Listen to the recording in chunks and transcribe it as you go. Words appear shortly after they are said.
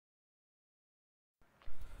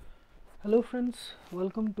Hello friends,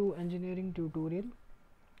 welcome to engineering tutorial.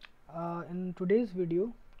 In today's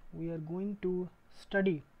video we are going to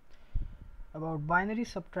study about binary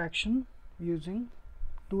subtraction using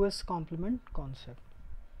 2's complement concept.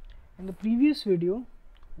 In the previous video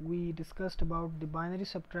we discussed about the binary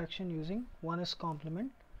subtraction using 1's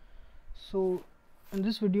complement. So in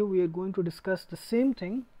this video we are going to discuss the same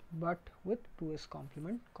thing but with 2's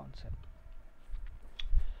complement concept.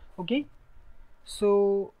 Okay,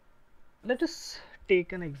 so let us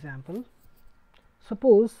take an example.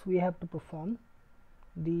 Suppose we have to perform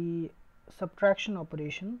the subtraction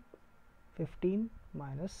operation 15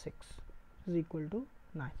 minus 6 is equal to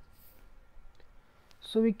 9.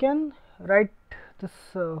 So we can write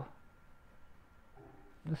this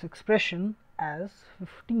expression as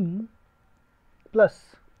 15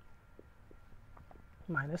 plus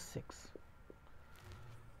minus 6.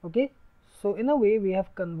 Okay, so in a way we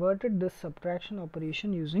have converted this subtraction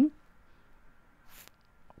operation using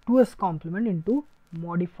 2's complement into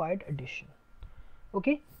modified addition.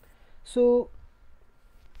 Okay, so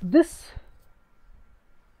this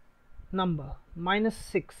number minus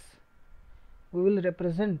 6 we will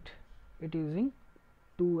represent it using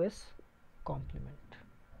 2's complement,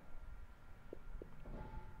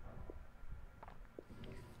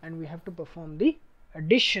 and we have to perform the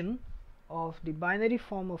addition of the binary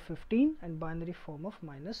form of 15 and binary form of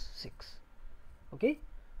minus 6. Okay,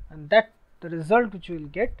 and that the result which we will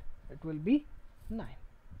get, it will be 9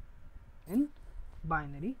 in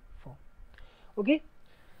binary form. Okay,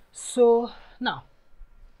 so now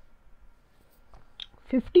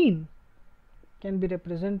 15 can be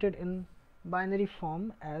represented in binary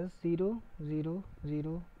form as 0 0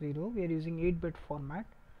 0 0. We are using 8-bit format,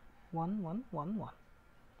 1 1 1 1.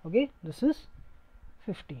 Okay, this is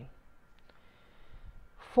 15.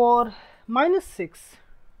 For minus 6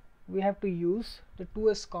 we have to use the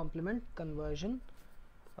 2's complement conversion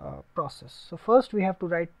process. So first we have to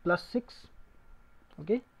write plus 6.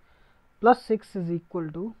 Okay, plus 6 is equal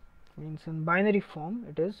to, means in binary form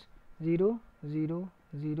it is 0 0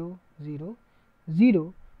 0 0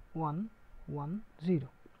 0 1 1 0.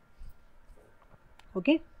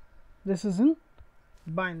 Okay, this is in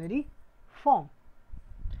binary form.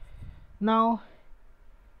 Now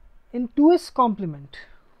in 2's complement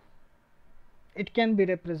it can be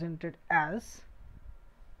represented as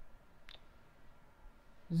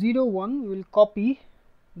 0 1. We will copy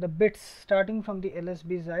the bits starting from the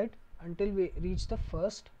LSB side until we reach the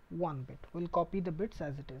first 1 bit. We will copy the bits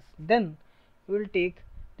as it is. Then we will take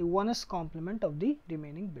the 1's complement of the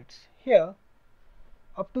remaining bits. Here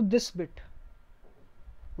up to this bit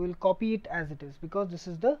we will copy it as it is, because this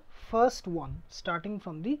is the first one starting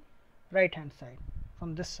from the right hand side,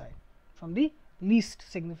 from this side, from the least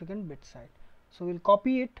significant bit side. So we will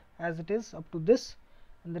copy it as it is up to this,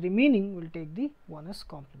 and the remaining will take the 1's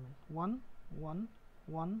complement, 1 1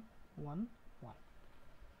 1 1 1.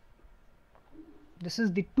 This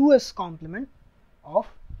is the 2's complement of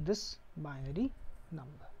this binary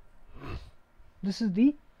number. This is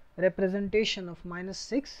the representation of minus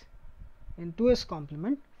 6 in 2's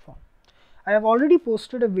complement form. I have already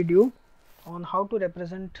posted a video on how to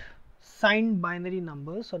represent signed binary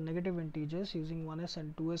numbers or negative integers using 1's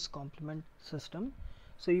and 2's complement system.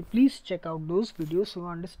 So you please check out those videos so you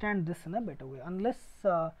understand this in a better way. Unless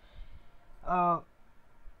you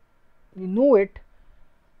know it,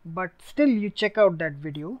 but still you check out that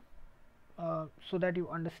video so that you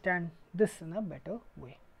understand this in a better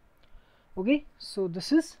way. Okay, so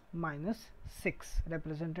this is minus 6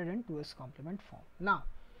 represented in 2's complement form. Now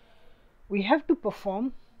we have to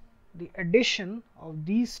perform the addition of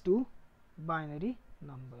these two binary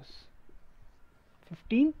numbers,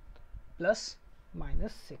 15 plus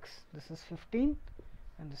minus 6. This is 15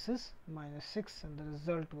 and this is minus 6, and the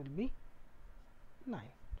result will be 9.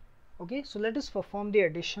 Okay, so let us perform the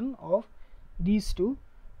addition of these two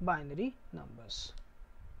binary numbers.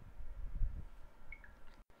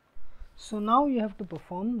 So now you have to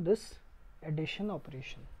perform this addition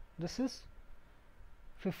operation. This is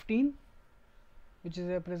 15 which is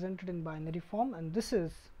represented in binary form, and this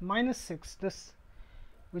is minus 6, this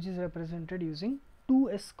which is represented using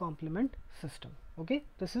 2's complement system. Okay,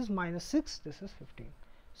 this is minus 6, this is 15.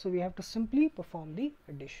 So we have to simply perform the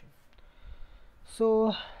addition.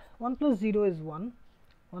 So 1 plus 0 is 1,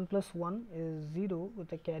 1 plus 1 is 0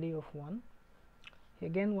 with a carry of 1.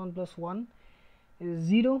 Again 1 plus 1 is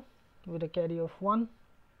 0 with a carry of 1,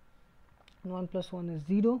 and 1 plus 1 is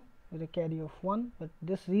 0 with a carry of 1, but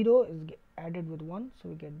this 0 is added with 1, so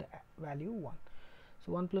we get the value 1.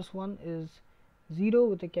 So 1 plus 1 is 0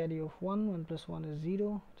 with a carry of 1, 1 plus 1 is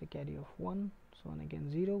 0 with a carry of 1, so on again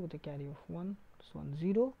 0 with a carry of 1, so on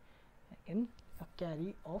 0, in a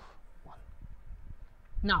carry of 1.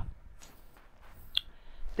 Now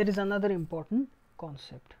there is another important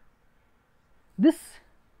concept. This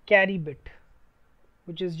carry bit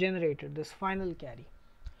which is generated, this final carry,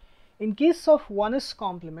 in case of 1's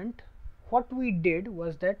complement, what we did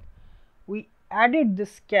was that we added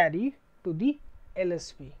this carry to the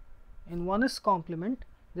LSB. In 1's complement,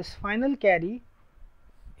 this final carry,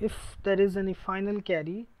 if there is any final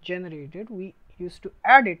carry generated, we used to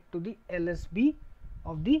add it to the LSB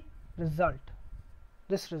of the result,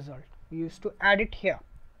 this result we used to add it here.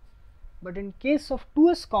 But in case of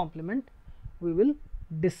 2's complement, we will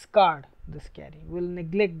discard this carry, we will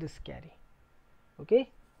neglect this carry. Okay,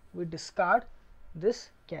 we discard this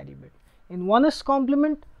carry bit. In 1's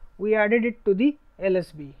complement, we added it to the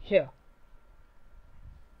LSB here.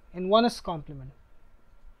 In 1's complement,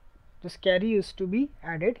 this carry used to be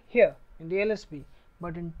added here in the LSB,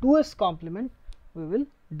 but in 2's complement, we will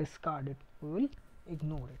discard it, we will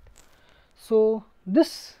ignore it. So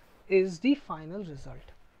this is the final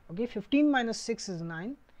result. Okay, 15 minus 6 is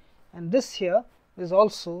 9, and this here is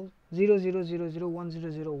also 0 0 0 0 1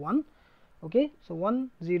 0 0 1. Okay, so 1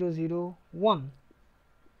 0 0 1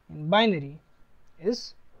 in binary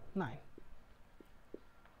is 9.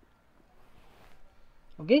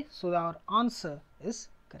 Okay, so our answer is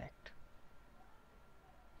correct.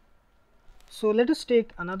 So let us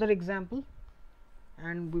take another example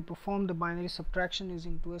and we perform the binary subtraction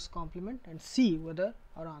using 2's complement and see whether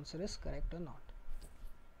our answer is correct or not.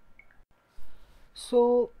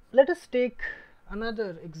 So let us take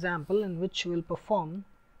another example in which we will perform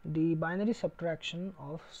the binary subtraction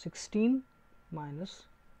of 16 minus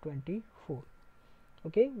 24.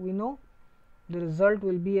 Okay, we know the result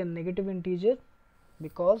will be a negative integer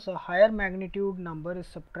because a higher magnitude number is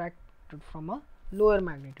subtracted from a lower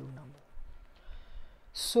magnitude number.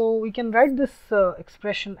 So we can write this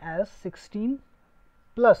expression as 16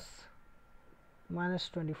 plus minus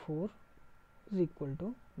 24 is equal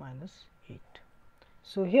to minus 8.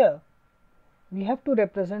 So here we have to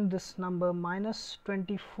represent this number minus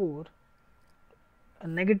 24, a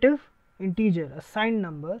negative integer, a signed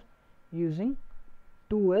number, using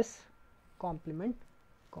 2's complement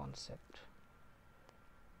concept.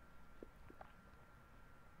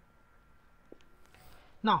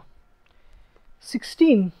 Now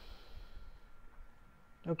 16,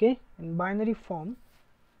 okay, in binary form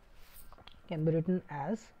can be written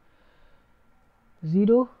as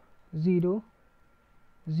 0 0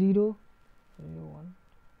 0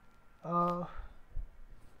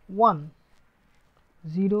 1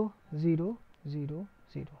 0 0 0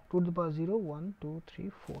 0 to the power 0 1 2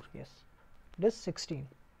 3 4. Yes, this 16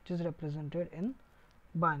 which is represented in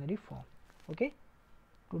binary form. Okay,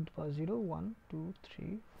 to the power 0 1 2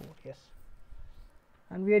 3 4. Yes,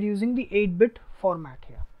 and we are using the 8-bit format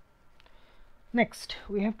here. Next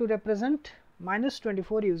we have to represent minus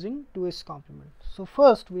 24 using 2's complement. So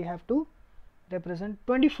first we have to represent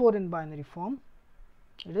 24 in binary form.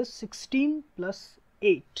 It is 16 plus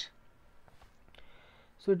 8.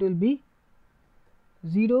 So it will be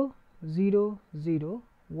 0 0 0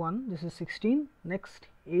 1, this is 16, next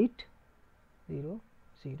 8 0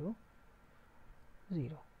 0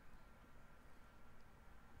 0.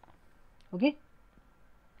 Okay,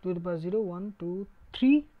 to the power 0 1 2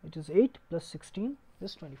 3, which is 8 plus 16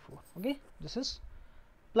 is 24. Okay, this is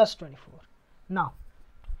plus 24. Now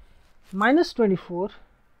minus 24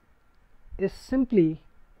 is simply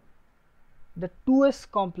the 2's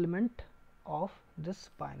complement of this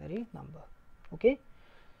binary number. Okay,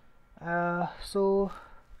 so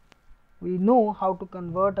we know how to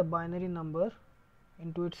convert a binary number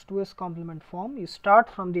into its 2's complement form. You start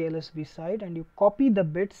from the LSB side and you copy the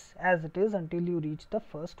bits as it is until you reach the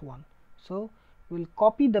first one. So we will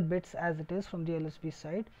copy the bits as it is from the LSB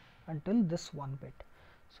side until this one bit.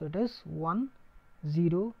 So it is 1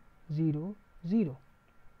 0 0 0,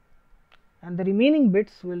 and the remaining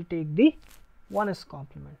bits will take the 1's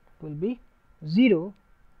complement, will be 0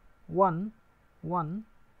 1 1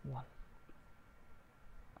 1.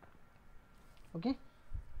 Okay,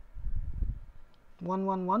 1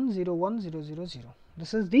 1 1 0 1 0 0 0.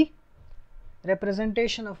 This is the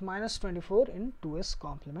representation of minus 24 in 2's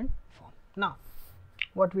complement form. Now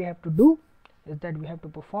what we have to do is that we have to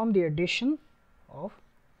perform the addition of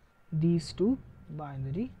these two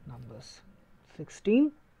binary numbers,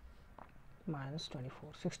 16 minus 24,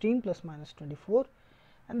 16 plus minus 24,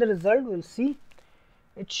 and the result we will see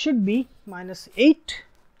it should be minus 8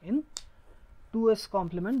 in 2's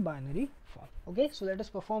complement binary form. Okay, so let us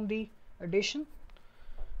perform the addition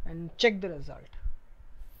and check the result.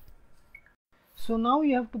 So now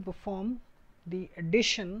you have to perform the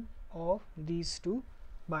addition of these two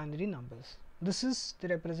binary numbers. This is the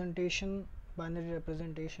representation, binary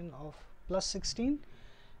representation of plus 16,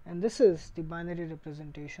 and this is the binary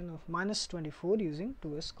representation of minus 24 using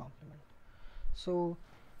 2's complement. So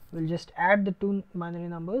we'll just add the two binary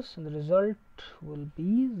numbers, and the result will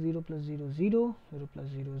be 0 plus 0 0, 0 plus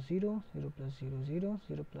 0 0, 0 plus 0 0,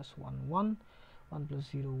 0 plus 1 1, 1 plus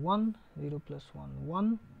 0 1, 0 plus 1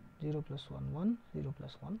 1, 0 plus 1 1, 0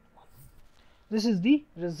 plus 1 1. This is the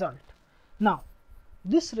result. Now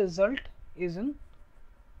this result is in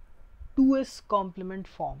 2's complement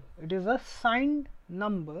form. It is a signed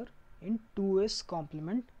number in 2's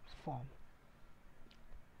complement form.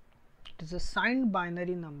 It is a signed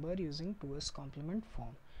binary number using 2's complement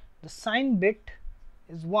form. The sign bit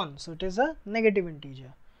is 1, so it is a negative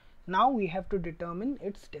integer. Now we have to determine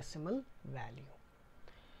its decimal value.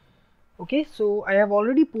 Okay, so I have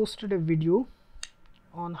already posted a video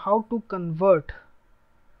on how to convert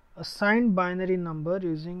a signed binary number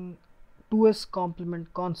using 2's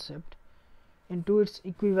complement concept into its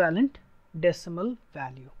equivalent decimal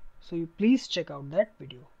value. So you please check out that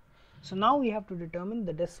video. So now we have to determine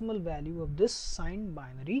the decimal value of this signed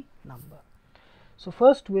binary number. So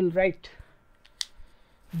first we'll write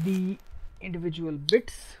the individual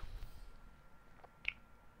bits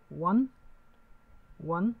 1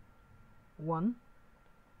 1 1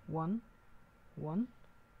 1 1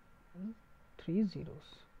 and 3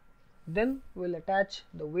 zeros. Then we'll attach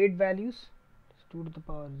the weight values, 2 to the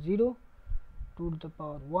power 0, 2 to the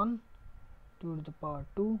power 1, 2 to the power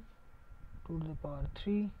 2, 2 to the power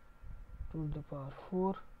 3, 2 to the power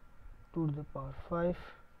 4, 2 to the power 5,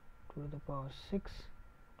 2 to the power 6,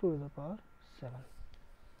 2 to the power 7.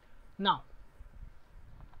 Now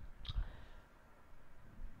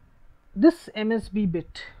this MSB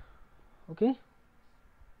bit, okay,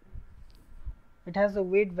 it has a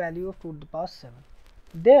weight value of 2 to the power 7.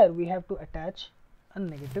 There we have to attach a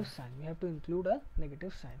negative sign. We have to include a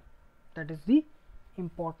negative sign. That is the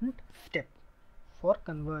important step for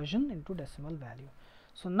conversion into decimal value.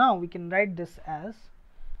 So now we can write this as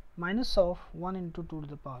minus of 1 into 2 to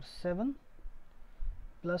the power 7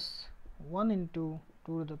 plus 1 into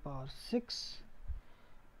 2 to the power 6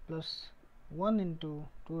 plus 1 into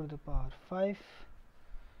 2 to the power 5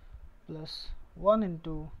 plus 1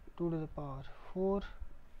 into 2 to the power 4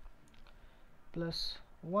 plus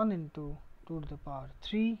 1 into 2 to the power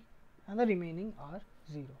 3, and the remaining are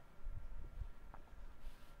 0.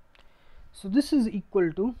 So this is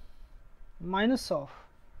equal to minus of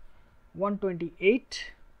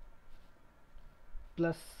 128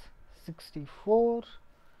 plus 64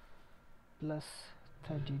 plus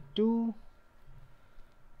 32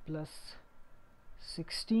 plus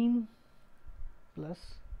 16 plus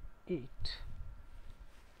 8.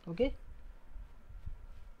 Okay.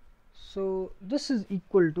 So this is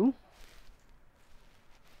equal to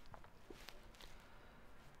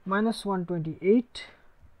minus 128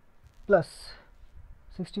 plus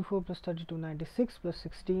 64 plus 32 96 plus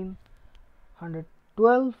 16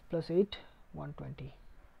 112 plus 8 120.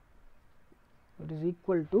 So it is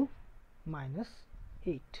equal to minus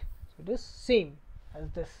 8. So it is same as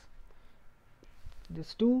this.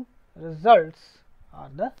 These two results are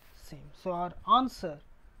the same. So our answer,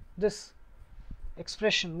 this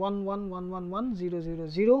expression 1 1 1 1 1 0 0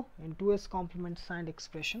 0 in 2's complement signed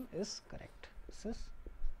expression is correct. This is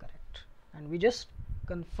correct, and we just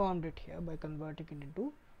confirmed it here by converting it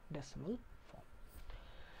into decimal form.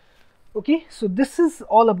 Okay, so this is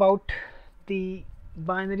all about the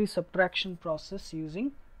binary subtraction process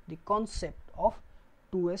using the concept of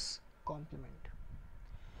 2's complement.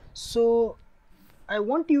 So I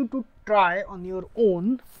want you to try on your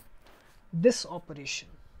own this operation.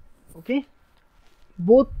 Okay,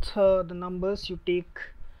 both the numbers you take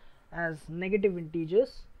as negative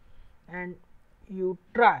integers and you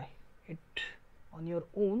try it on your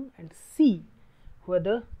own and see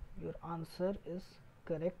whether your answer is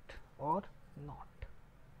correct or not.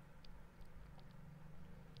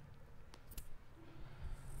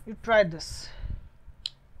 You try this.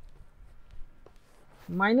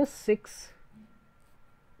 Minus 6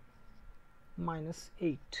 minus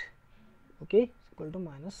 8, okay, is equal to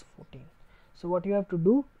minus 14. So what you have to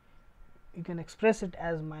do, you can express it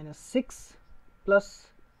as minus 6 plus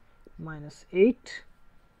minus 8,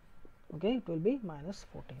 okay, it will be minus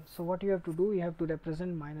 14. So what you have to do, you have to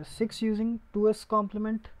represent minus 6 using 2's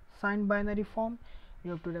complement signed binary form,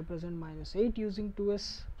 you have to represent minus 8 using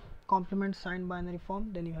 2's complement signed binary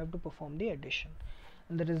form, then you have to perform the addition,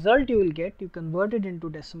 and the result you will get, you convert it into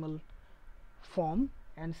decimal form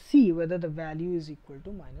and see whether the value is equal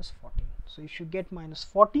to minus 14. So if you get minus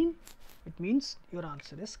 14, it means your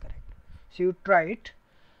answer is correct. So you try it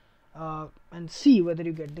and see whether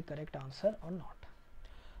you get the correct answer or not.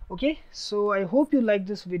 Okay, so I hope you like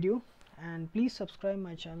this video, and please subscribe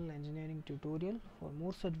my channel Engineering Tutorial for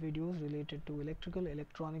more such videos related to electrical,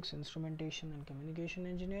 electronics, instrumentation and communication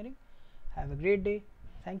engineering. Have a great day.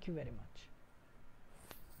 Thank you very much.